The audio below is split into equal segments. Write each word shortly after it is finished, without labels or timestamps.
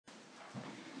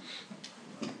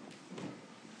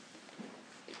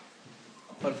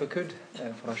Well, if we could,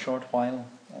 for a short while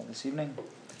this evening,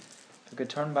 if we could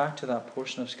turn back to that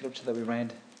portion of Scripture that we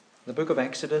read, the book of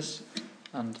Exodus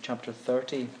and chapter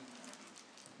 30.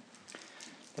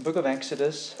 The book of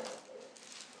Exodus,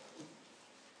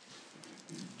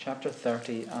 chapter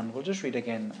 30, and we'll just read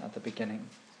again at the beginning.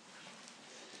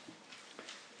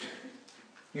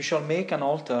 You shall make an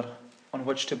altar on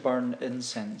which to burn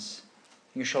incense.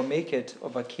 You shall make it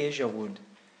of acacia wood.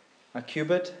 A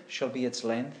cubit shall be its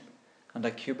length, and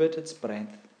a cubit its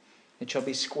breadth. It shall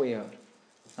be square,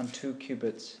 and 2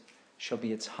 cubits shall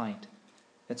be its height.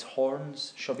 Its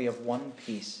horns shall be of one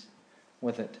piece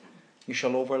with it. You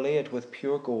shall overlay it with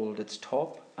pure gold, its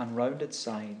top and round its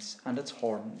sides, and its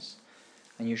horns.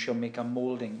 And you shall make a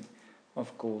moulding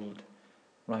of gold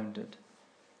round it.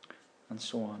 And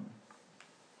so on.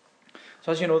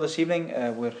 So as you know, this evening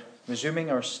we're resuming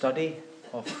our study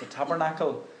of the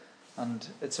tabernacle and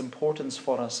its importance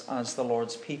for us as the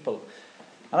Lord's people.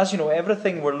 And as you know,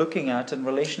 everything we're looking at in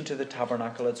relation to the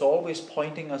tabernacle, it's always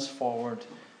pointing us forward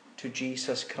to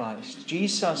Jesus Christ.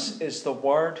 Jesus is the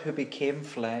Word who became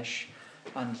flesh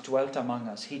and dwelt among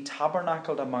us. He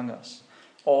tabernacled among us,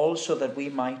 all so that we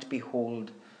might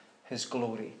behold His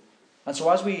glory. And so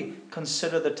as we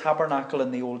consider the tabernacle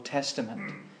in the Old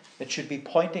Testament, it should be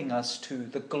pointing us to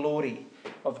the glory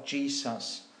of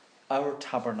Jesus, our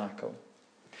tabernacle.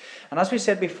 And as we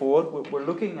said before, we're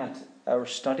looking at our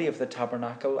study of the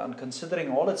tabernacle and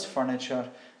considering all its furniture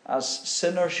as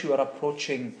sinners who are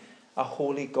approaching a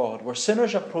holy God. We're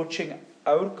sinners approaching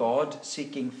our God,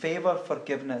 seeking favour,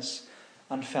 forgiveness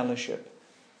and fellowship.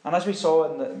 And as we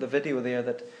saw in the video there,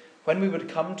 that when we would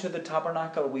come to the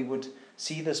tabernacle, we would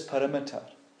see this perimeter.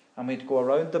 And we'd go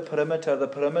around the perimeter. The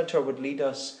perimeter would lead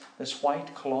us, this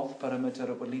white cloth perimeter,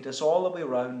 it would lead us all the way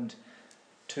round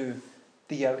to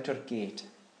the outer gate.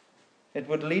 It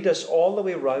would lead us all the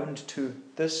way round to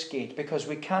this gate, because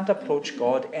we can't approach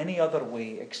God any other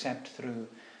way except through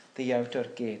the outer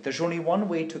gate. There's only one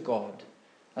way to God,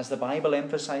 as the Bible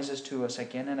emphasizes to us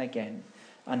again and again,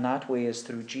 and that way is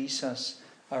through Jesus,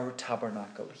 our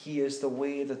tabernacle. He is the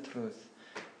way, the truth,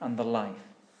 and the life.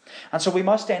 And so we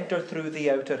must enter through the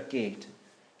outer gate,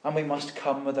 and we must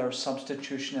come with our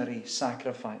substitutionary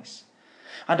sacrifice.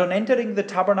 And on entering the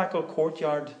tabernacle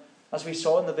courtyard, as we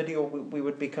saw in the video, we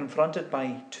would be confronted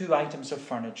by 2 items of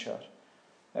furniture.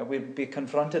 We'd be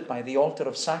confronted by the altar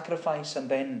of sacrifice and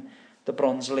then the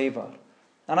bronze laver.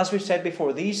 And as we've said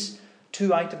before, these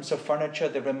 2 items of furniture,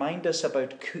 they remind us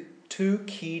about 2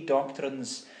 key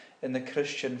doctrines in the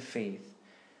Christian faith.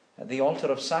 The altar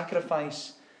of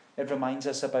sacrifice, it reminds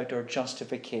us about our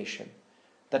justification,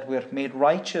 that we're made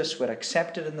righteous, we're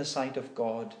accepted in the sight of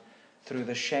God through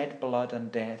the shed blood and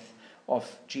death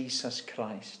of Jesus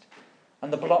Christ.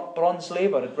 And the bronze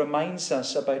laver, it reminds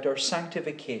us about our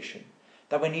sanctification,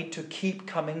 that we need to keep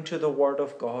coming to the Word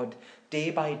of God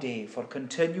day by day for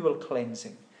continual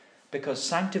cleansing, because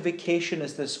sanctification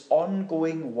is this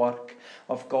ongoing work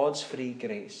of God's free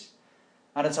grace.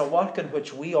 And it's a work in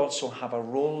which we also have a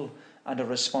role and a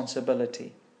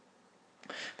responsibility.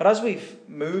 But as we've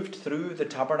moved through the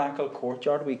tabernacle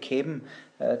courtyard, we came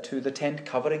to the tent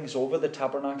coverings over the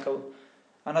tabernacle.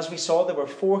 And as we saw, there were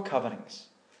 4 coverings.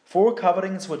 4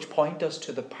 coverings which point us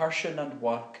to the person and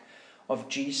work of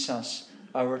Jesus,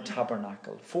 our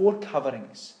tabernacle. 4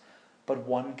 coverings, but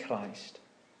one Christ.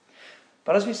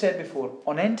 But as we said before,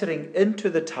 on entering into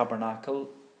the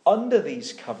tabernacle, under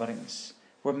these coverings,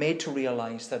 we're made to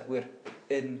realize that we're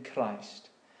in Christ.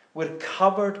 We're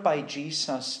covered by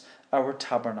Jesus, our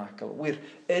tabernacle. We're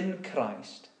in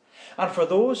Christ. And for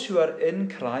those who are in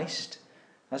Christ,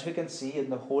 as we can see in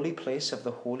the holy place of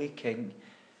the Holy King,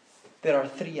 there are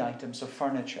 3 items of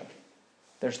furniture.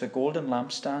 There's the golden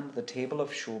lampstand, the table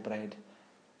of showbread,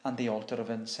 and the altar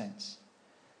of incense.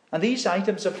 And these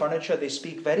items of furniture, they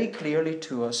speak very clearly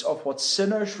to us of what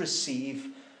sinners receive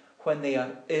when they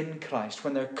are in Christ,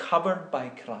 when they're covered by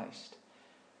Christ.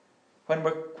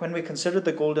 When we consider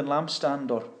the golden lampstand,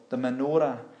 or the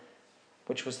menorah,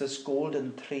 which was this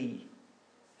golden tree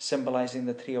symbolizing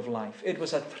the tree of life, it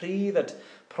was a tree that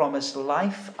promised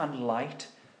life and light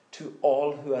to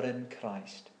all who are in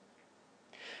Christ.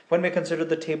 When we consider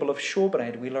the table of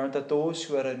showbread, we learn that those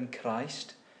who are in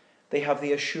Christ, they have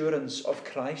the assurance of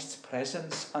Christ's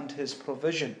presence and His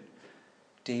provision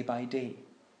day by day.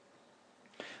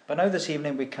 But now this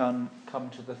evening we can come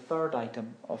to the 3rd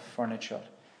item of furniture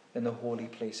in the holy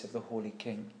place of the Holy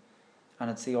King, and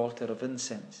it's the altar of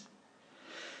incense.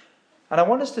 And I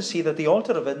want us to see that the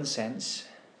altar of incense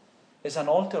is an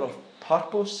altar of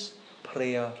purpose,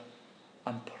 prayer,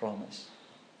 and promise.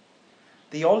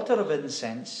 The altar of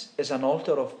incense is an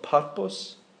altar of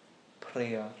purpose,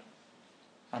 prayer,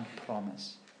 and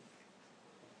promise.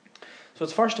 So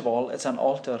first of all, it's an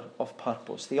altar of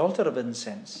purpose. The altar of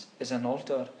incense is an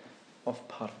altar of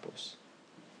purpose.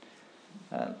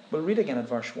 We'll read again at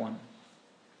verse 1.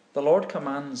 The Lord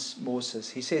commands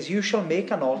Moses, he says, "You shall make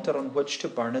an altar on which to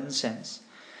burn incense.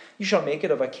 You shall make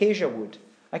it of acacia wood.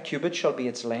 A cubit shall be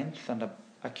its length, and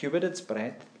a cubit its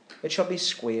breadth. It shall be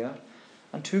square,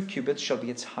 and 2 cubits shall be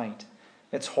its height.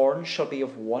 Its horns shall be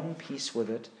of one piece with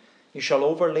it. You shall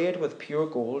overlay it with pure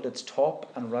gold, its top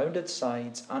and round its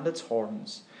sides and its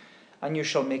horns. And you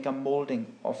shall make a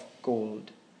moulding of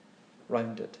gold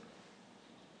round it."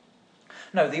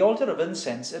 Now, the altar of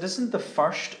incense, it isn't the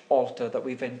first altar that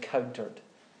we've encountered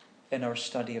in our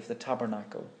study of the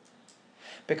tabernacle.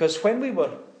 Because when we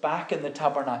were back in the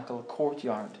tabernacle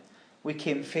courtyard, we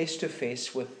came face to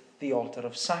face with the altar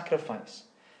of sacrifice.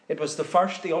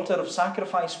 The altar of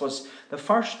sacrifice was the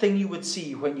first thing you would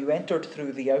see when you entered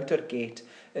through the outer gate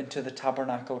into the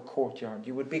tabernacle courtyard.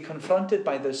 You would be confronted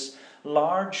by this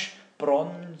large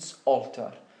bronze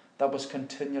altar that was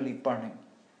continually burning.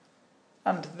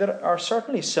 And there are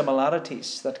certainly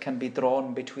similarities that can be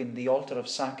drawn between the altar of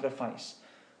sacrifice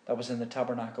that was in the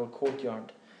tabernacle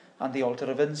courtyard and the altar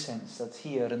of incense that's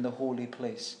here in the holy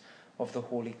place of the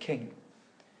Holy King.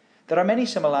 There are many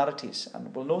similarities,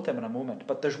 and we'll note them in a moment,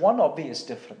 but there's one obvious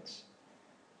difference.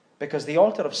 Because the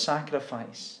altar of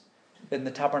sacrifice in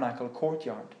the tabernacle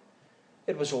courtyard,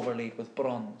 it was overlaid with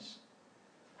bronze,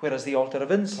 whereas the altar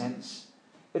of incense,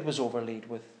 it was overlaid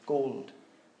with gold,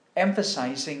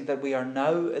 emphasizing that we are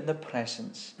now in the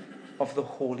presence of the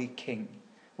Holy King.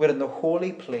 We're in the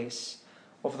holy place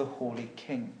of the Holy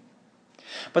King.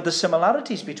 But the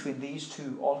similarities between these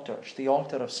two altars, the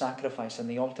altar of sacrifice and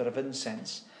the altar of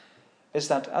incense, is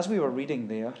that, as we were reading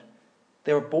there,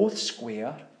 they were both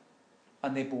square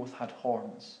and they both had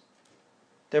horns.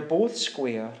 They're both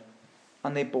square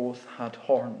and they both had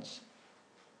horns.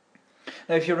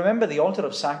 Now, if you remember the altar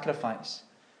of sacrifice,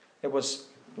 it was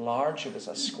large, it was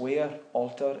a square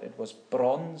altar, it was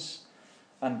bronze,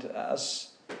 and as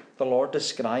the Lord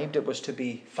described, it was to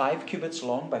be 5 cubits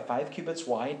long by 5 cubits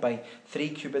wide by 3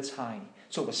 cubits high.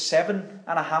 So it was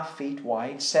 7.5 feet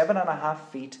wide, 7.5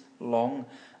 feet long,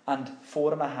 and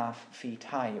 4.5 feet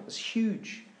high. It was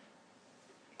huge.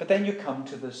 But then you come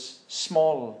to this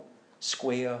small,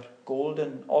 square,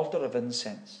 golden altar of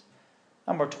incense,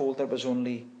 and we're told that it was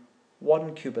only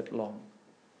 1 cubit long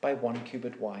by 1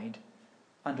 cubit wide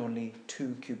and only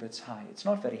 2 cubits high. It's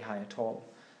not very high at all.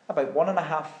 About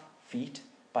 1.5 feet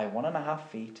by 1.5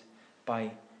 feet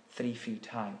by 3 feet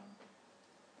high.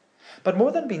 But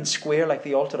more than being square like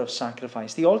the altar of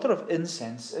sacrifice, the altar of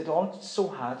incense, it also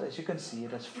had, as you can see,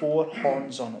 it has 4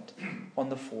 horns on it, on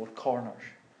the 4 corners.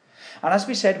 And as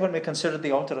we said when we considered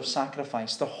the altar of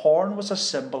sacrifice, the horn was a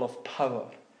symbol of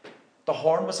power. The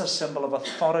horn was a symbol of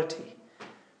authority.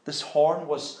 This horn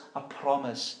was a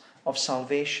promise of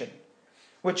salvation,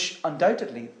 which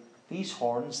undoubtedly, these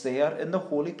horns there in the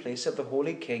holy place of the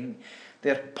Holy King,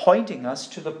 they're pointing us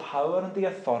to the power and the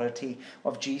authority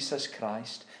of Jesus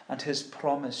Christ and his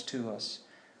promise to us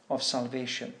of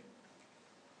salvation.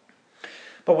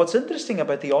 But what's interesting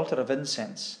about the altar of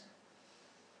incense,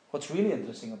 what's really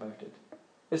interesting about it,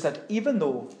 is that even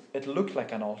though it looked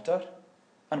like an altar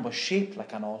and was shaped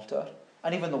like an altar,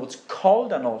 and even though it's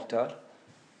called an altar,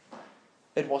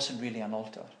 it wasn't really an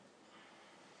altar.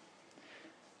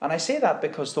 And I say that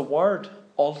because the word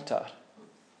altar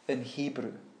in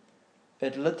Hebrew,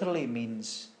 it literally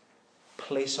means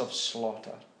place of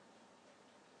slaughter.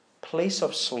 Place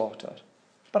of slaughter.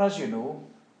 But as you know,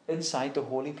 inside the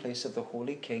holy place of the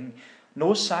Holy King,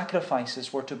 no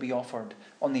sacrifices were to be offered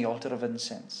on the altar of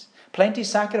incense. Plenty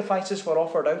sacrifices were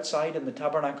offered outside in the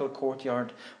tabernacle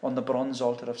courtyard on the bronze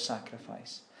altar of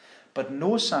sacrifice. But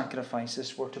no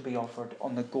sacrifices were to be offered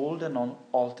on the golden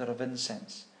altar of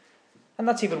incense. And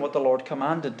that's even what the Lord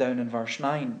commanded down in verse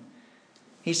 9.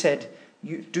 He said,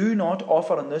 "You do not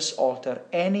offer on this altar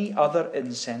any other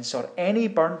incense or any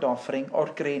burnt offering or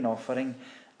grain offering,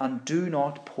 and do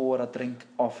not pour a drink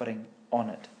offering on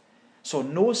it." So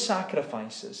no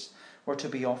sacrifices were to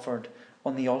be offered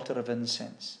on the altar of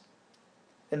incense.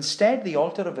 Instead, the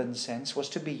altar of incense was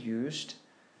to be used,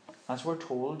 as we're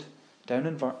told down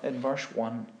in verse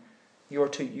 1, you are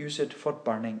to use it for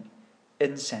burning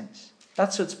incense.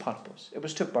 That's its purpose. It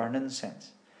was to burn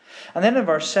incense. And then in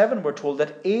verse 7 we're told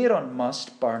that Aaron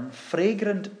must burn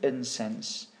fragrant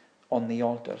incense on the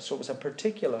altar. So it was a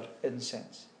particular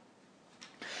incense.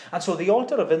 And so the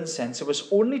altar of incense, it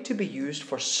was only to be used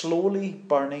for slowly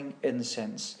burning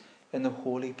incense in the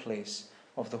holy place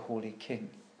of the Holy King.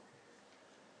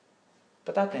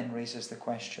 But that then raises the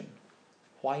question,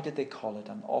 why did they call it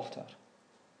an altar?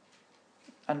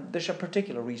 And there's a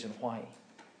particular reason why.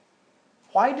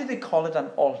 Why do they call it an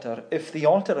altar if the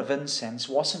altar of incense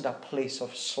wasn't a place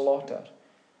of slaughter?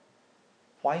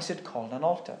 Why is it called an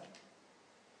altar?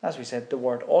 As we said, the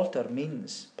word altar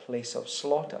means place of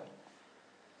slaughter.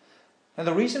 And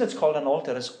the reason it's called an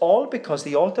altar is all because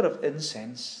the altar of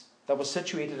incense that was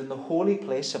situated in the holy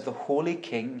place of the holy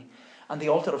king, and the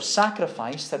altar of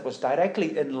sacrifice that was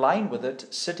directly in line with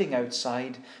it, sitting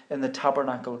outside in the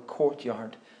tabernacle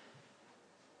courtyard,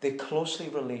 they closely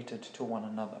related to one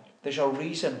another. There's a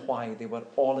reason why they were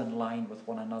all in line with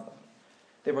one another.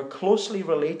 They were closely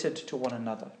related to one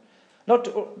another.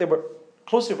 They were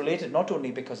closely related not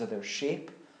only because of their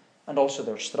shape and also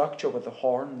their structure with the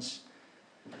horns,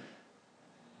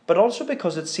 but also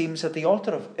because it seems that the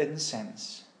altar of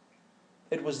incense,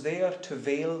 it was there to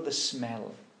veil the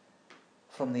smell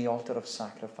from the altar of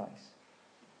sacrifice.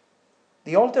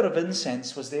 The altar of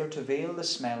incense was there to veil the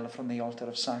smell from the altar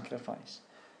of sacrifice.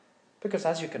 Because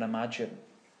as you can imagine,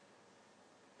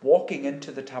 walking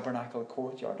into the tabernacle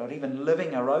courtyard or even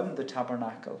living around the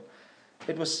tabernacle,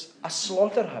 it was a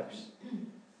slaughterhouse.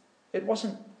 It was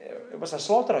a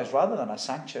slaughterhouse rather than a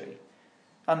sanctuary.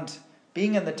 And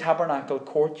being in the tabernacle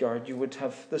courtyard, you would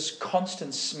have this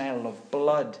constant smell of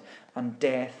blood and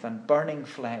death and burning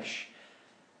flesh.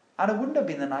 And it wouldn't have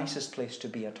been the nicest place to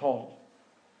be at all.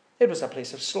 It was a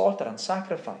place of slaughter and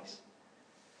sacrifice.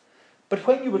 But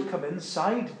when you would come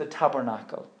inside the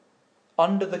tabernacle,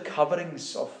 under the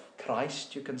coverings of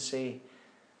Christ, you can say,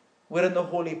 we're in the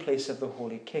holy place of the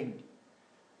Holy King.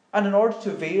 And in order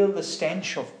to veil the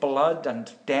stench of blood and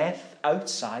death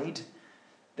outside,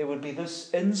 there would be this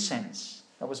incense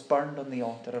that was burned on the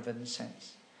altar of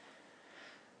incense.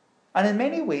 And in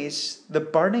many ways, the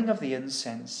burning of the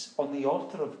incense on the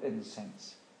altar of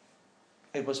incense,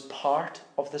 it was part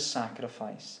of the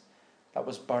sacrifice that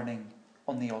was burning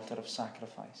on the altar of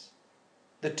sacrifice.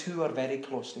 The two are very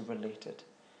closely related.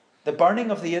 The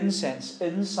burning of the incense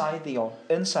inside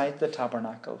the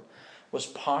tabernacle was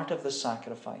part of the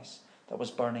sacrifice that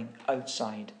was burning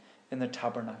outside in the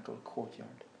tabernacle courtyard.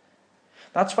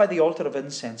 That's why the altar of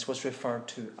incense was referred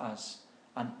to as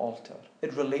an altar.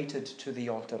 It related to the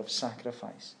altar of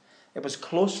sacrifice. It was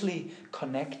closely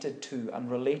connected to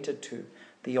and related to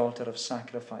the altar of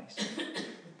sacrifice.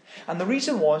 And the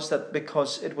reason was that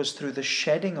because it was through the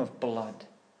shedding of blood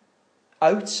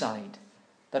outside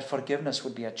that forgiveness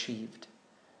would be achieved.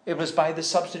 It was by the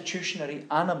substitutionary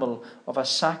animal of a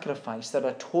sacrifice that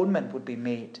atonement would be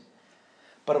made.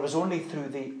 But it was only through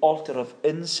the altar of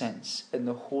incense in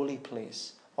the holy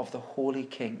place of the Holy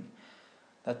King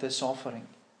that this offering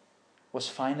was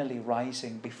finally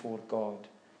rising before God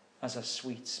as a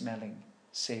sweet-smelling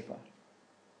savour.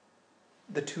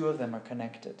 The two of them are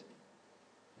connected.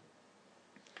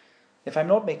 If I'm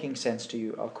not making sense to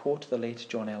you, I'll quote the late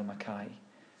John L. Mackay.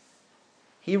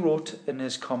 He wrote in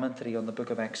his commentary on the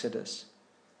book of Exodus,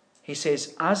 he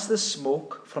says, as the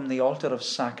smoke from the altar of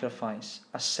sacrifice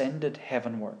ascended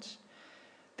heavenwards,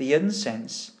 the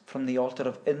incense from the altar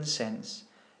of incense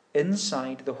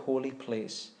inside the holy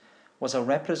place was a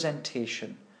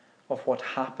representation of what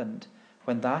happened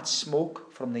when that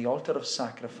smoke from the altar of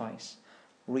sacrifice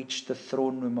reached the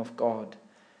throne room of God.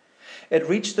 It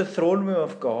reached the throne room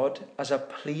of God as a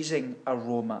pleasing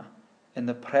aroma in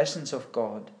the presence of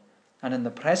God, and in the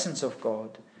presence of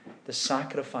God, the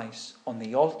sacrifice on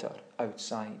the altar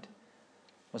outside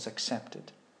was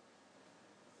accepted.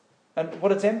 And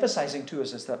what it's emphasizing to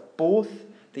us is that both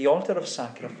the altar of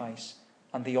sacrifice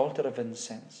and the altar of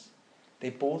incense, they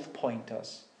both point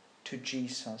us to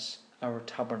Jesus, our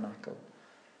tabernacle.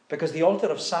 Because the altar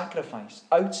of sacrifice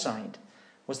outside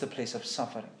was the place of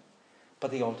suffering,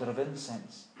 but the altar of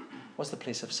incense was the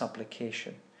place of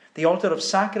supplication. The altar of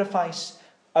sacrifice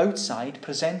outside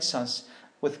presents us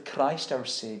with Christ our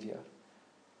Saviour,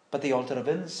 but the altar of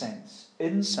incense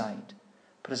inside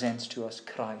presents to us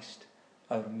Christ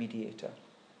our mediator.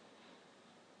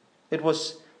 It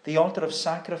was the altar of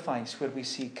sacrifice where we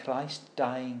see Christ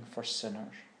dying for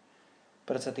sinners,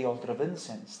 but it's at the altar of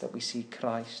incense that we see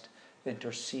Christ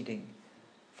interceding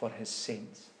for his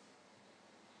saints.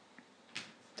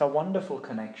 It's a wonderful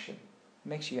connection. It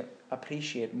makes you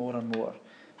appreciate more and more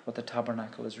what the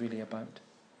tabernacle is really about.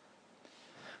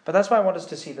 But that's why I want us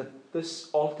to see that this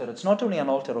altar, it's not only an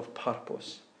altar of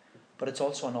purpose, but it's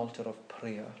also an altar of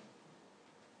prayer.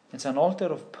 It's an altar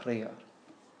of prayer.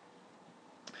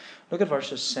 Look at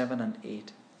verses 7 and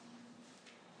 8.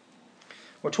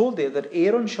 We're told there that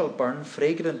Aaron shall burn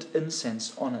fragrant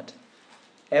incense on it.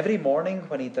 Every morning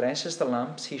when he dresses the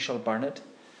lamps, he shall burn it.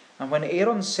 And when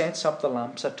Aaron sets up the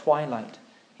lamps at twilight,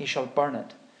 he shall burn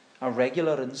it, a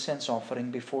regular incense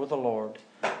offering before the Lord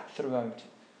throughout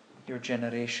your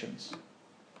generations.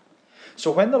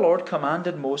 So when the Lord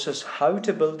commanded Moses how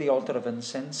to build the altar of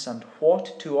incense and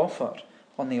what to offer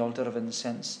on the altar of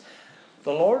incense,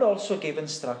 the Lord also gave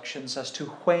instructions as to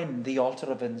when the altar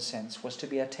of incense was to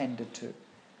be attended to.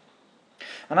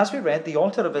 And as we read, the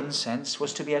altar of incense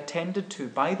was to be attended to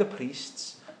by the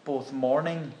priests both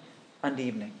morning and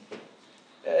evening.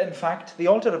 In fact, the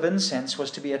altar of incense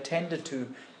was to be attended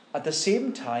to at the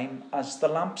same time as the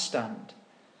lampstand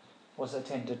was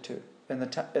attended to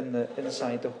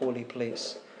inside the holy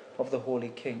place of the Holy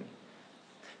King.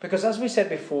 Because as we said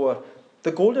before,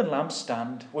 the golden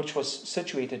lampstand, which was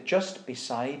situated just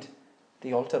beside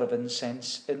the altar of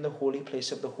incense in the holy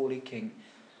place of the Holy King,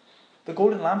 the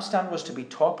golden lampstand was to be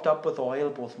topped up with oil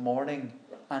both morning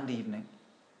and evening.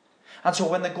 And so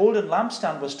when the golden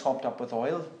lampstand was topped up with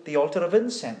oil, the altar of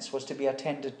incense was to be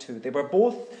attended to. They were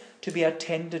both to be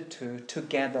attended to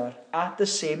together at the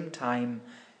same time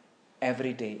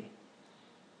every day.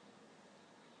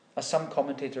 As some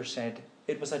commentators said,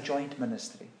 it was a joint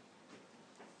ministry.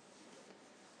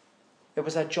 It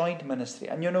was a joint ministry.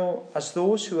 And you know, as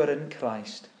those who are in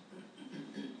Christ,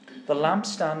 the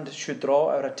lampstand should draw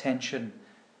our attention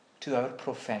to our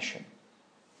profession.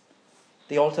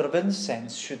 The altar of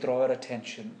incense should draw our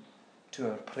attention to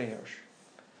our prayers.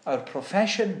 Our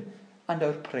profession and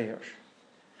our prayers.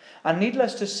 And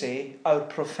needless to say, our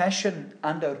profession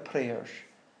and our prayers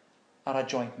are a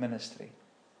joint ministry.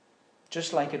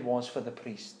 Just like it was for the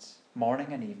priests, morning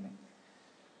and evening.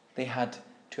 They had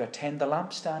to attend the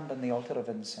lampstand and the altar of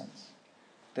incense.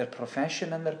 Their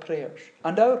profession and their prayers.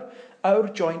 And our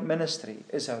joint ministry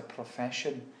is our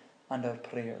profession and our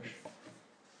prayers.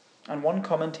 And one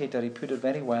commentator, he put it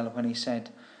very well when he said,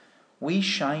 "We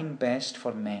shine best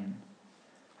for men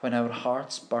when our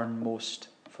hearts burn most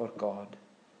for God."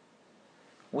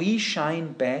 We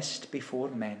shine best before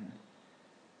men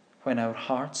when our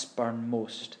hearts burn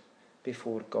most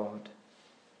before God.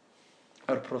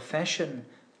 Our profession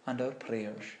and our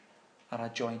prayers are a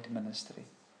joint ministry.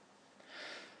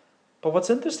 But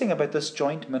what's interesting about this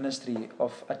joint ministry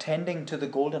of attending to the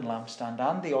golden lampstand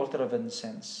and the altar of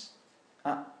incense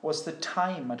was the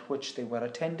time at which they were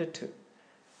attended to.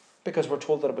 Because we're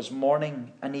told that it was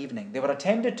morning and evening. They were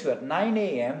attended to at 9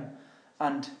 a.m.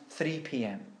 and 3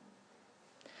 p.m.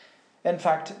 In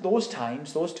fact, those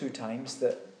two times,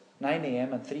 the 9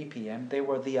 a.m. and 3 p.m., they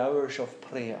were the hours of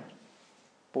prayer.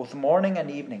 Both morning and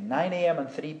evening, 9 a.m. and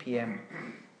 3 p.m.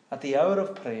 At the hour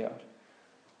of prayer,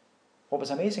 what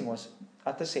was amazing was,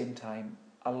 at the same time,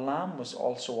 a lamb was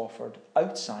also offered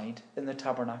outside in the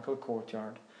tabernacle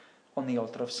courtyard on the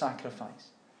altar of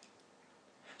sacrifice.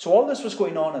 So all this was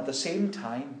going on at the same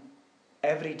time,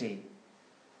 every day.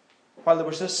 While there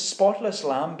was this spotless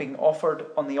lamb being offered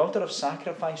on the altar of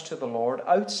sacrifice to the Lord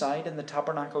outside in the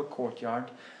tabernacle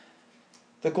courtyard,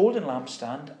 the golden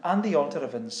lampstand and the altar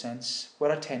of incense were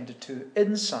attended to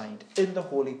inside in the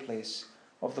holy place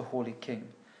of the Holy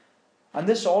King. And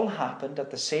this all happened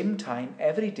at the same time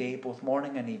every day, both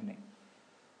morning and evening.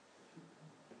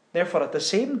 Therefore, at the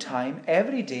same time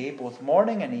every day, both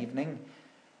morning and evening,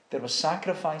 there was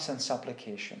sacrifice and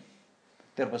supplication.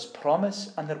 There was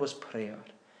promise and there was prayer.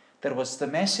 There was the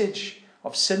message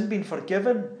of sin being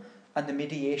forgiven and the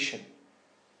mediation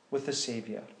with the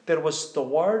Saviour. There was the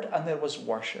word and there was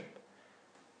worship.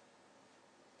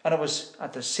 And it was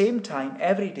at the same time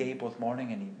every day, both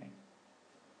morning and evening.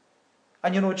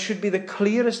 And you know, it should be the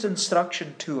clearest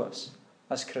instruction to us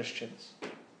as Christians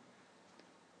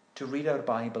to read our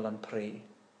Bible and pray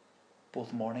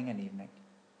both morning and evening.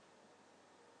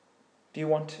 Do you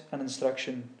want an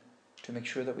instruction to make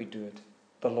sure that we do it?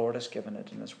 The Lord has given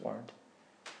it in His Word.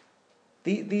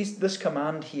 This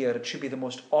command here, it should be the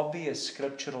most obvious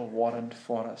scriptural warrant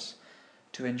for us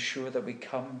to ensure that we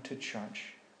come to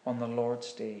church on the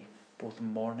Lord's Day, both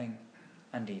morning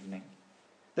and evening.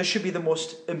 This should be the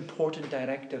most important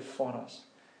directive for us,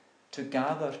 to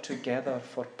gather together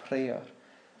for prayer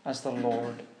as the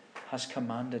Lord has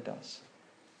commanded us.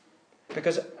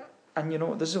 Because, and you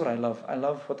know, this is what I love. I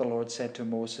love what the Lord said to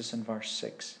Moses in verse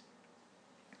 6.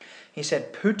 He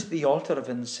said, "Put the altar of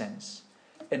incense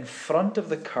in front of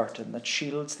the curtain that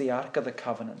shields the Ark of the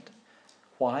Covenant."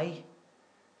 Why?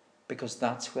 Because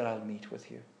that's where I'll meet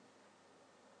with you.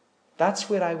 That's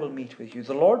where I will meet with you.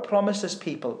 The Lord promised His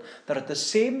people that at the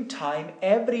same time,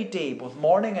 every day, both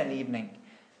morning and evening,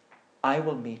 I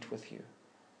will meet with you.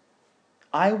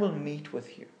 I will meet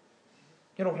with you.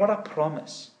 You know, what a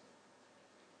promise.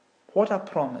 What a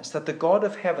promise that the God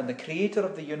of heaven, the creator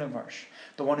of the universe,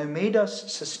 the one who made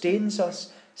us, sustains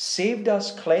us, saved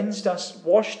us, cleansed us,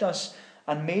 washed us,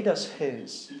 and made us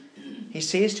His. He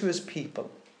says to His people,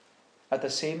 at the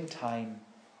same time,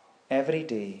 every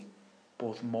day,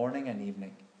 both morning and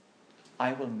evening.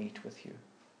 I will meet with you.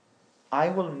 I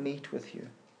will meet with you.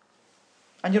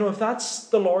 And if that's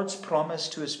the Lord's promise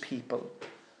to his people,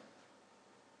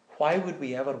 why would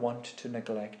we ever want to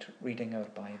neglect reading our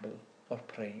Bible or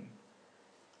praying?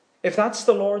 If that's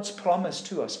the Lord's promise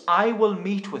to us, I will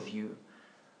meet with you,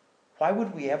 why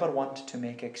would we ever want to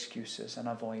make excuses and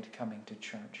avoid coming to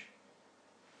church?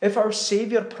 If our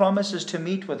Saviour promises to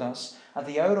meet with us at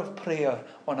the hour of prayer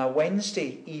on a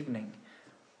Wednesday evening,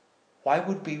 why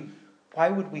would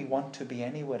we want to be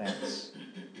anywhere else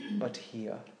but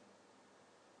here?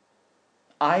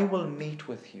 I will meet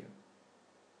with you.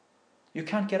 You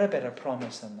can't get a better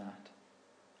promise than that.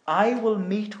 I will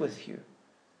meet with you.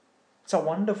 It's a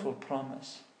wonderful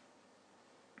promise.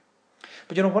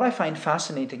 But what I find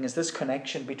fascinating is this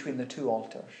connection between the two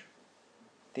altars.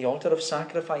 The altar of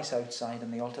sacrifice outside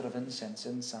and the altar of incense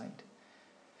inside.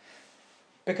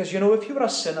 Because if you were a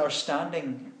sinner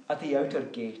standing at the outer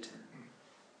gate,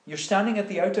 you're standing at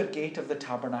the outer gate of the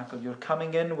tabernacle, you're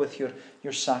coming in with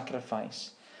your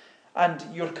sacrifice, and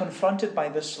you're confronted by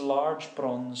this large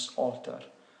bronze altar.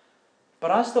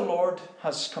 But as the Lord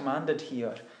has commanded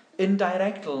here, in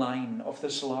direct line of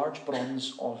this large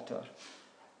bronze altar,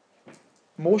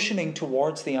 motioning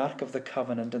towards the Ark of the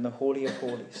Covenant and the Holy of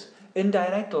Holies, in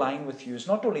direct line with you is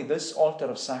not only this altar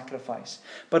of sacrifice,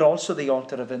 but also the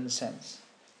altar of incense.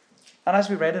 And as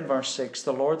we read in verse 6,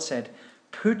 the Lord said,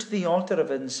 "Put the altar of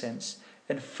incense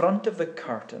in front of the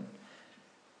curtain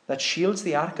that shields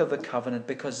the Ark of the Covenant,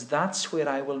 because that's where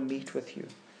I will meet with you."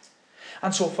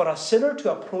 And so for a sinner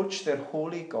to approach their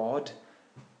holy God,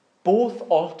 both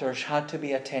altars had to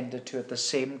be attended to at the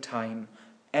same time,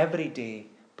 every day,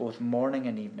 both morning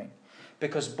and evening.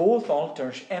 Because both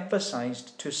altars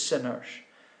emphasized to sinners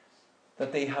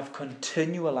that they have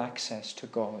continual access to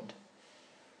God.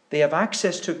 They have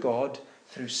access to God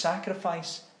through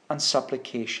sacrifice and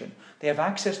supplication. They have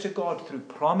access to God through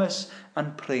promise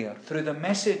and prayer, through the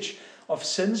message of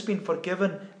sins being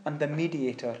forgiven and the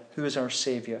mediator who is our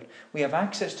Saviour. We have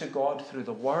access to God through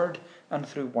the Word and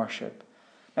through worship.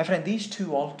 My friend, these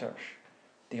two altars,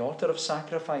 the altar of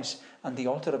sacrifice and the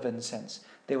altar of incense,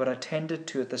 they were attended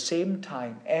to at the same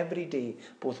time every day,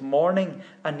 both morning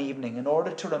and evening, in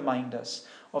order to remind us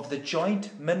of the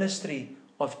joint ministry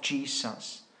of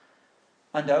Jesus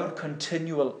and our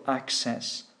continual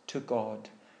access to God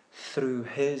through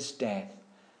his death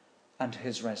and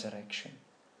his resurrection.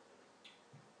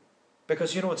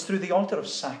 Because it's through the altar of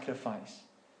sacrifice,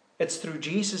 it's through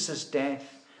Jesus'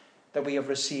 death that we have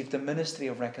received the ministry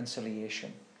of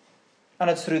reconciliation. And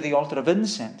it's through the altar of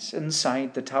incense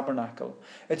inside the tabernacle.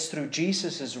 It's through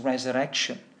Jesus'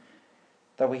 resurrection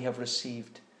that we have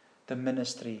received the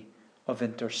ministry of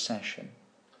intercession.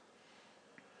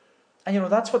 And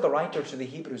that's what the writer to the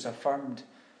Hebrews affirmed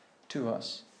to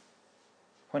us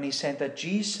when he said that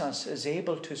Jesus is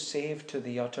able to save to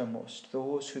the uttermost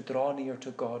those who draw near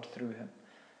to God through him.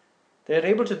 They are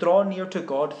able to draw near to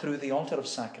God through the altar of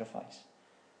sacrifice.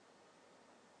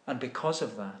 And because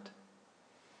of that,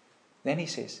 then he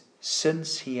says,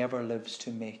 since he ever lives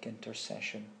to make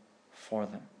intercession for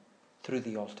them through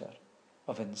the altar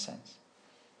of incense.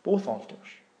 Both altars.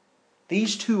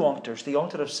 These two altars, the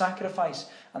altar of sacrifice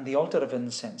and the altar of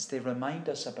incense, they remind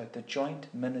us about the joint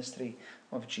ministry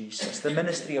of Jesus, the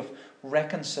ministry of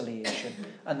reconciliation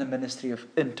and the ministry of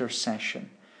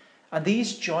intercession. And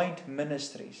these joint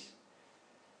ministries,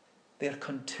 they're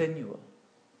continual.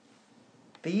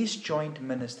 These joint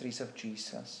ministries of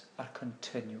Jesus are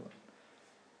continual.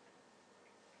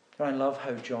 I love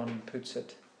how John puts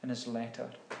it in his letter.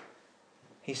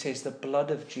 He says, the blood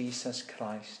of Jesus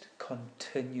Christ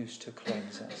continues to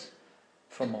cleanse us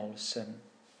from all sin.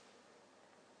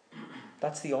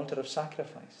 That's the altar of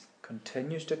sacrifice.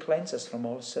 Continues to cleanse us from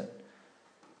all sin.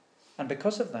 And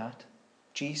because of that,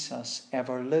 Jesus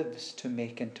ever lives to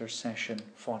make intercession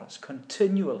for us.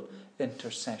 Continual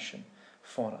intercession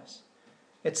for us.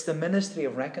 It's the ministry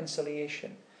of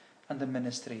reconciliation and the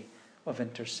ministry of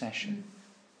intercession.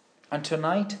 And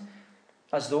tonight,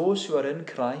 as those who are in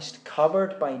Christ,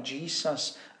 covered by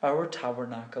Jesus, our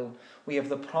tabernacle, we have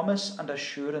the promise and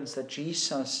assurance that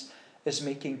Jesus is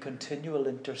making continual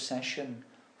intercession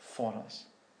for us.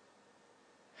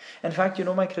 In fact,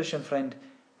 my Christian friend,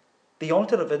 the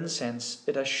altar of incense,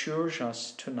 it assures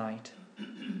us tonight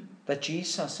that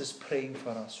Jesus is praying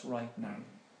for us right now.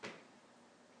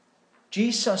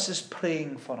 Jesus is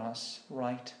praying for us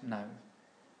right now.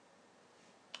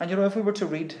 And if we were to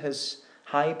read his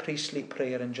high priestly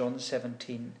prayer in John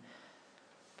 17,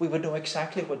 we would know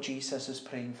exactly what Jesus is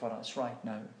praying for us right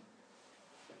now.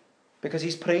 Because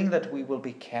he's praying that we will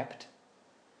be kept.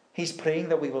 He's praying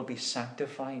that we will be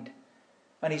sanctified.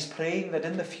 And he's praying that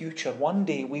in the future, one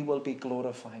day we will be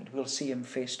glorified. We'll see him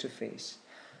face to face.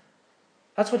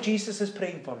 That's what Jesus is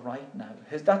praying for right now.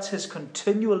 That's his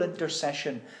continual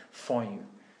intercession for you.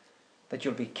 That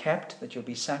you'll be kept, that you'll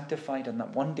be sanctified, and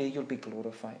that one day you'll be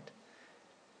glorified.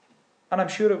 And I'm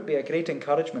sure it would be a great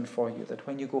encouragement for you that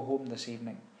when you go home this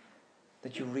evening,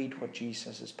 that you read what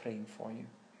Jesus is praying for you.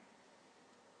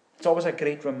 It's always a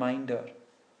great reminder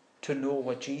to know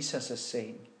what Jesus is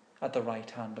saying at the right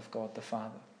hand of God the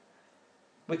Father.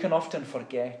 We can often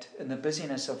forget in the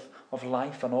busyness of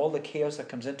life and all the chaos that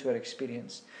comes into our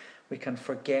experience, we can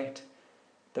forget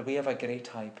that we have a great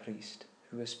high priest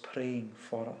who is praying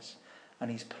for us.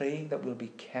 And he's praying that we'll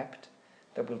be kept,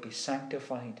 that we'll be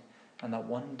sanctified, and that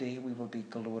one day we will be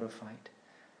glorified.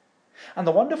 And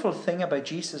the wonderful thing about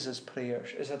Jesus' prayers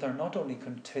is that they're not only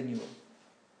continual,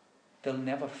 they'll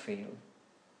never fail.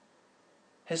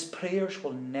 His prayers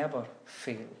will never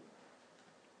fail.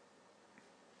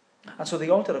 And so the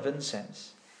altar of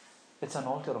incense, it's an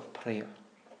altar of prayer.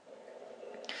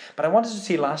 But I wanted to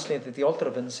say lastly that the altar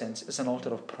of incense is an altar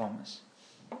of promise.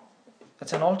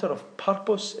 It's an altar of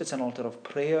purpose, it's an altar of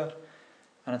prayer,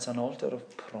 and it's an altar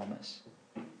of promise.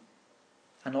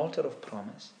 An altar of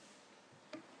promise.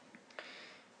 It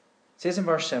says in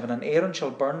verse 7, "And Aaron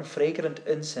shall burn fragrant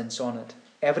incense on it.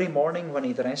 Every morning when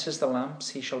he dresses the lamps,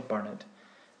 he shall burn it.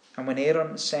 And when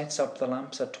Aaron sets up the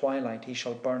lamps at twilight, he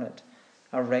shall burn it,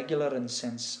 a regular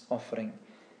incense offering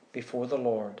before the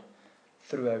Lord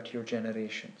throughout your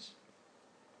generations."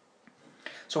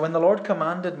 So when the Lord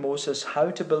commanded Moses how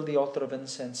to build the altar of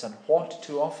incense and what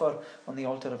to offer on the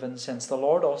altar of incense, the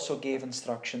Lord also gave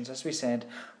instructions, as we said,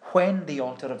 when the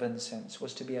altar of incense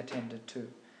was to be attended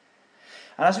to.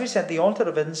 And as we said, the altar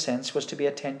of incense was to be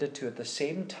attended to at the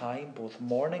same time, both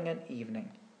morning and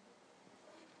evening.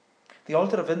 The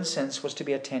altar of incense was to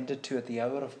be attended to at the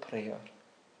hour of prayer,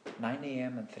 9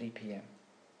 a.m. and 3 p.m.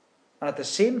 And at the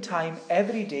same time,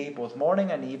 every day, both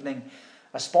morning and evening,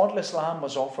 a spotless lamb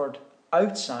was offered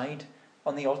outside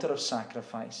on the altar of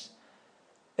sacrifice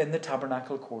in the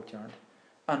tabernacle courtyard.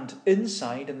 And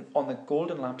inside, on the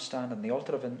golden lampstand and the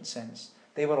altar of incense,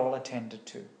 they were all attended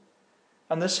to.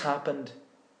 And this happened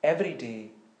every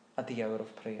day at the hour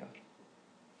of prayer.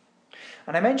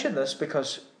 And I mention this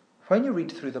because when you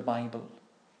read through the Bible,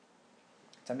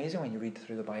 it's amazing when you read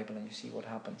through the Bible and you see what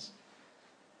happens.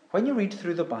 When you read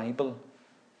through the Bible,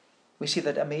 we see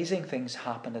that amazing things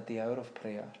happen at the hour of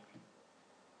prayer.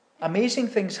 Amazing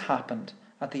things happened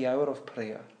at the hour of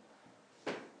prayer.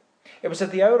 It was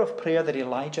at the hour of prayer that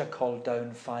Elijah called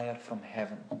down fire from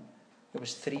heaven. It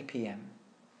was 3 p.m.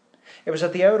 It was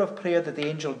at the hour of prayer that the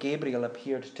angel Gabriel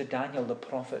appeared to Daniel the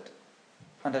prophet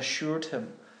and assured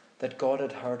him that God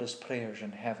had heard his prayers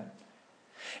in heaven.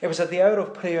 It was at the hour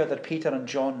of prayer that Peter and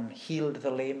John healed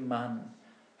the lame man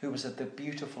who was at the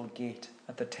beautiful gate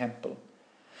at the temple.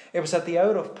 It was at the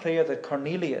hour of prayer that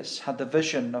Cornelius had the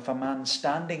vision of a man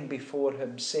standing before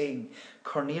him saying,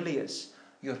 "Cornelius,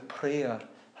 your prayer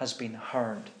has been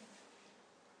heard."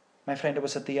 My friend, it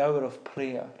was at the hour of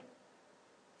prayer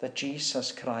that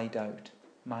Jesus cried out,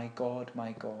 my God,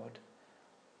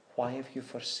 why have you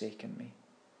forsaken me?"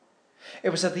 It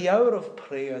was at the hour of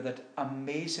prayer that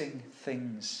amazing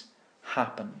things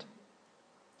happened.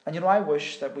 And I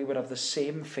wish that we would have the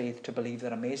same faith to believe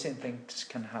that amazing things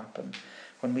can happen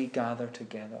when we gather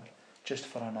together just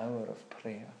for an hour of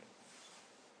prayer.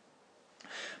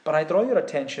 But I draw your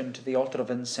attention to the altar of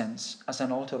incense as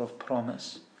an altar of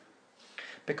promise.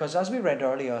 Because as we read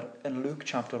earlier in Luke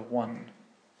chapter 1,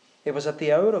 it was at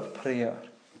the hour of prayer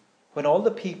when all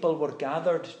the people were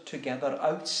gathered together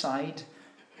outside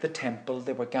the temple.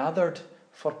 They were gathered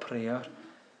for prayer.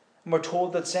 And we're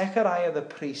told that Zechariah the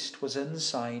priest was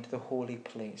inside the holy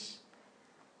place.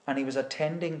 And he was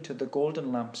attending to the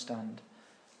golden lampstand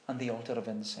and the altar of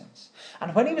incense.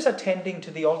 And when he was attending to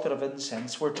the altar of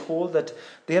incense, we're told that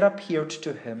there appeared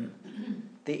to him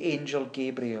the angel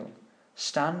Gabriel,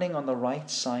 standing on the right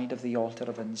side of the altar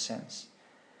of incense.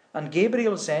 And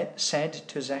Gabriel said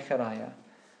to Zechariah,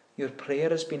 "Your prayer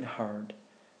has been heard,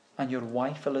 and your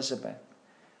wife Elizabeth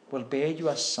will bear you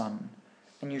a son,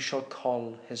 and you shall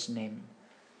call his name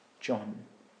John."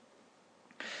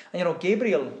 And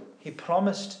Gabriel, he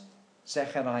promised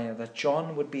Zechariah that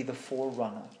John would be the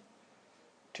forerunner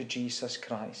to Jesus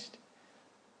Christ.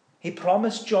 He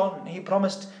promised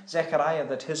Zechariah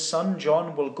that his son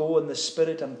John will go in the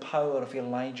spirit and power of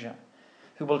Elijah,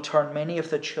 who will turn many of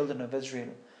the children of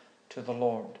Israel to the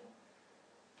Lord.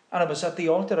 And it was at the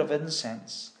altar of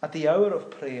incense, at the hour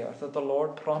of prayer, that the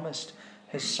Lord promised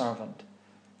his servant.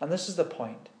 And this is the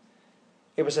point.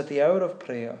 It was at the hour of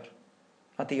prayer,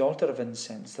 at the altar of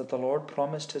incense, that the Lord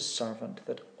promised his servant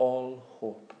that all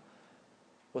hope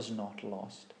was not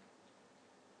lost.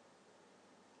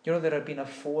 You know, there had been a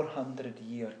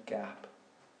 400-year gap.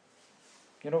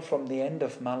 You know, from the end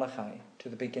of Malachi to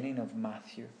the beginning of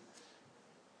Matthew.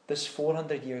 This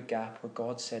 400-year gap where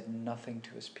God said nothing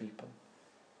to his people.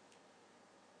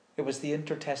 It was the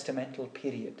intertestamental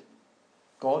period.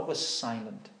 God was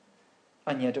silent.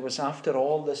 And yet it was after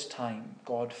all this time,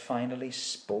 God finally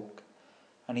spoke.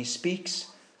 And he speaks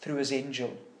through his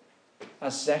angel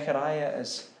as Zechariah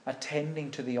is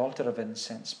attending to the altar of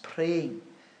incense, praying.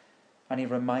 And he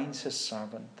reminds his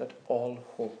servant that all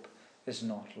hope is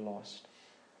not lost.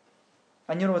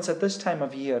 And you know, it's at this time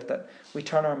of year that we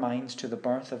turn our minds to the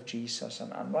birth of Jesus,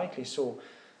 and rightly so,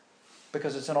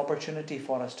 because it's an opportunity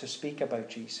for us to speak about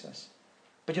Jesus.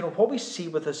 But you know, what we see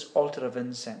with this altar of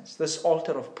incense, this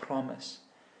altar of promise,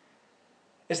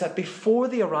 is that before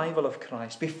the arrival of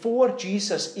Christ, before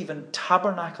Jesus even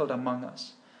tabernacled among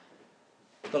us,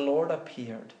 the Lord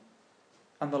appeared.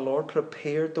 And the Lord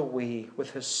prepared the way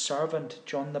with his servant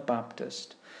John the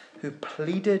Baptist, who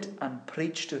pleaded and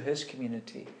preached to his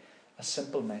community a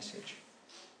simple message.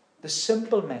 The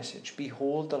simple message,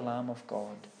 behold the Lamb of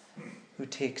God, who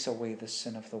takes away the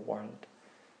sin of the world.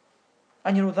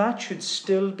 And you know, that should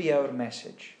still be our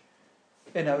message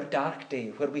in our dark day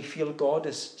where we feel God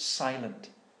is silent.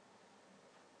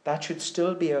 That should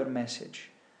still be our message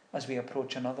as we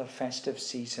approach another festive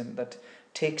season that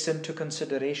takes into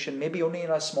consideration, maybe only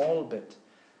in a small bit,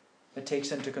 but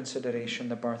takes into consideration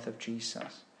the birth of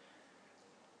Jesus.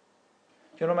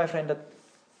 You know, my friend, that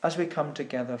as we come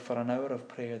together for an hour of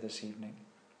prayer this evening,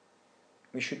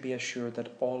 we should be assured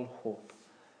that all hope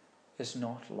is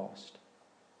not lost.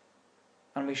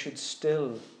 And we should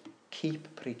still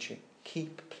keep preaching,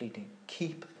 keep pleading,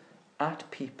 keep at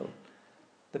people,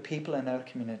 the people in our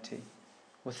community,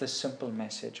 with the simple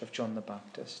message of John the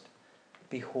Baptist.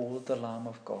 Behold the Lamb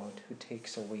of God who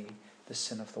takes away the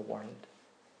sin of the world.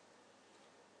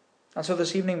 And so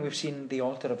this evening we've seen the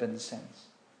altar of incense.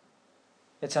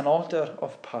 It's an altar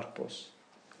of purpose,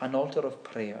 an altar of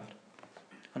prayer,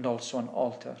 and also an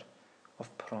altar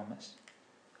of promise.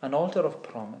 An altar of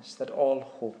promise that all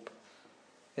hope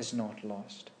is not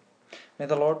lost. May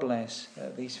the Lord bless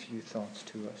these few thoughts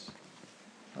to us.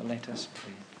 Let us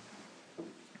pray.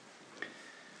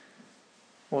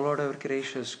 O Lord, our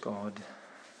gracious God,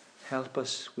 help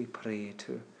us, we pray,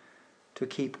 to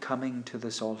keep coming to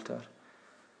this altar,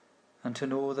 and to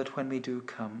know that when we do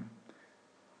come,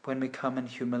 when we come in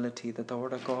humility, that thou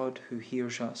art a God who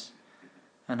hears us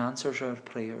and answers our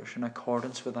prayers in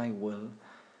accordance with thy will.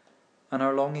 And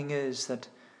our longing is that,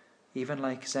 even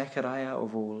like Zechariah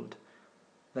of old,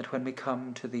 that when we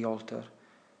come to the altar,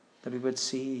 that we would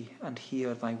see and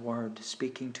hear thy word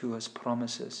speaking to us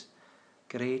promises,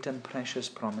 great and precious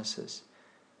promises,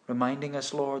 reminding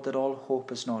us, Lord, that all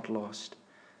hope is not lost,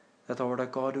 that thou art a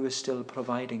God who is still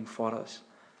providing for us,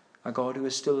 a God who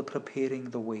is still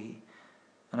preparing the way,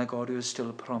 and a God who is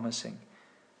still promising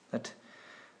that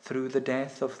through the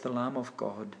death of the Lamb of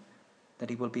God, that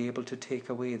he will be able to take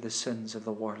away the sins of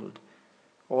the world.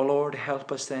 O Lord, help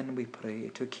us then, we pray,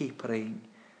 to keep praying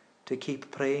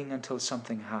until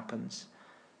something happens,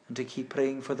 and to keep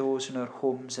praying for those in our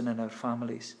homes and in our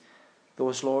families,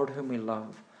 those, Lord, whom we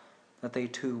love, that they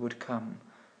too would come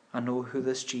and know who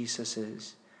this Jesus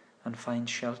is and find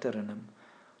shelter in him.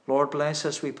 Lord, bless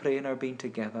us, we pray, in our being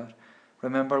together.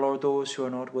 Remember, Lord, those who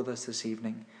are not with us this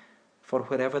evening, for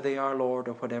wherever they are, Lord,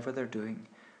 or whatever they're doing,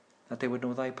 that they would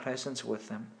know thy presence with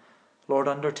them. Lord,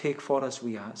 undertake for us,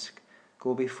 we ask.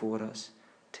 Go before us.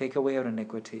 Take away our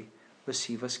iniquity.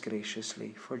 Receive us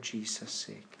graciously, for Jesus'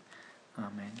 sake.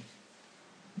 Amen.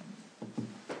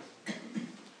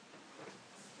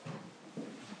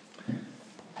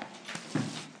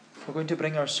 We're going to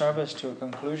bring our service to a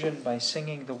conclusion by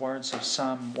singing the words of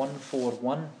Psalm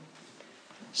 141.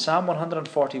 Psalm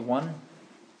 141.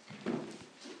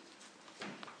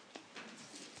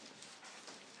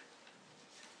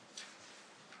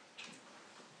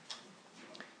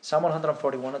 Psalm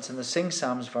 141, it's in the Sing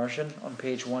Psalms version on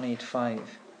page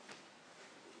 185.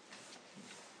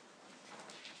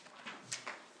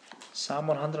 Psalm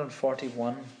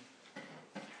 141.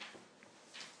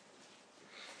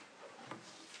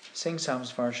 Sing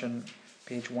Psalms version,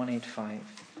 page 185.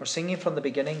 We're singing from the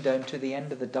beginning down to the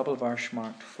end of the double verse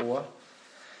marked 4.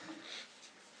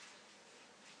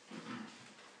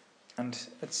 And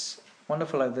it's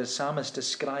wonderful how the psalmist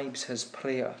describes his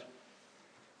prayer.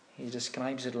 He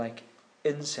describes it like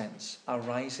incense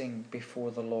arising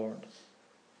before the Lord.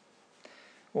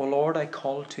 O Lord, I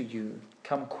call to you.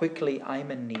 Come quickly,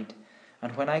 I'm in need.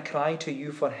 And when I cry to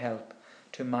you for help,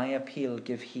 to my appeal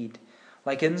give heed.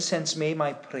 Like incense may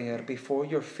my prayer before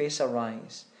your face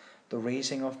arise. the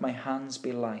raising of my hands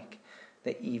be like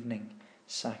the evening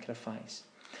sacrifice.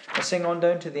 We'll sing on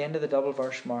down to the end of the double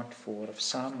verse marked 4 of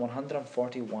Psalm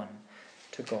 141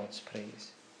 to God's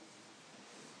praise.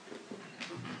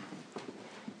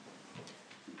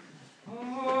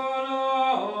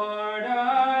 Lord,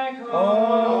 I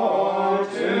call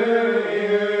to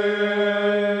you.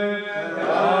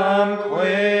 Come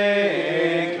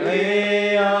quickly,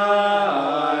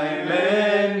 I'm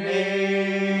in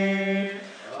need.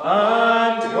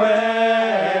 And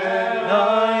when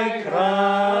I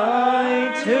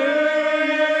cry to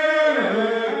you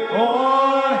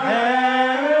for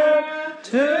help,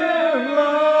 to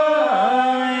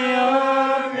my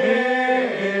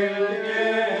appeal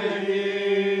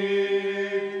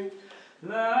give.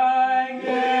 Like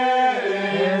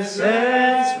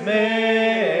incense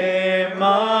may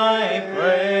my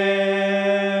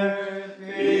prayer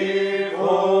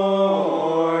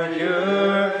before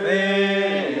your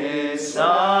face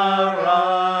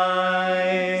arise.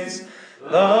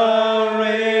 The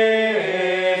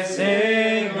raising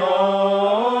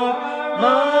of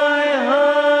my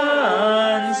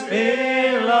hands be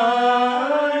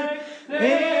like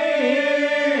the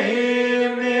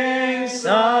evening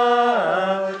sacrifice.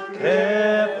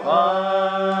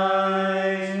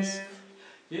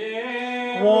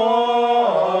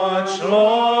 Watch,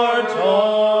 Lord,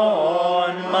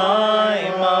 on my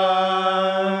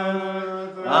mouth,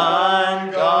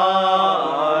 and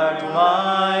guard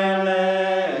my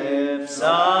lips,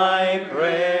 I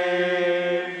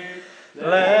pray.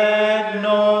 Let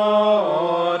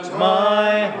not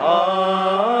my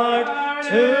heart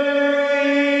to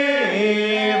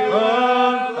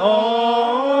evil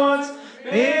thoughts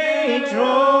be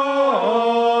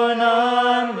drawn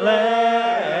and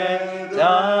led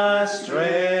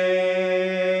astray.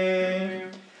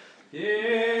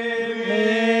 Keep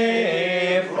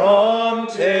me from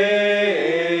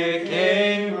taking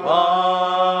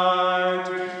part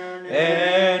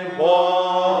in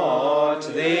what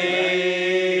the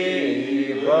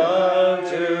evil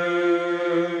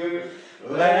do.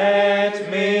 Let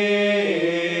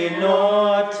me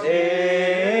not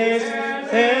taste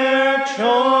their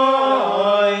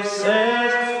choicest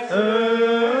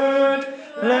food,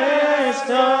 lest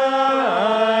I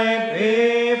be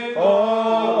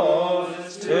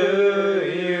false to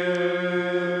you.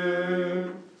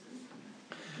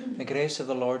 The grace of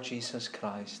the Lord Jesus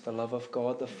Christ, the love of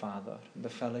God the Father, and the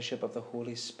fellowship of the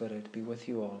Holy Spirit be with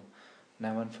you all,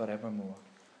 now and forevermore.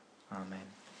 Amen.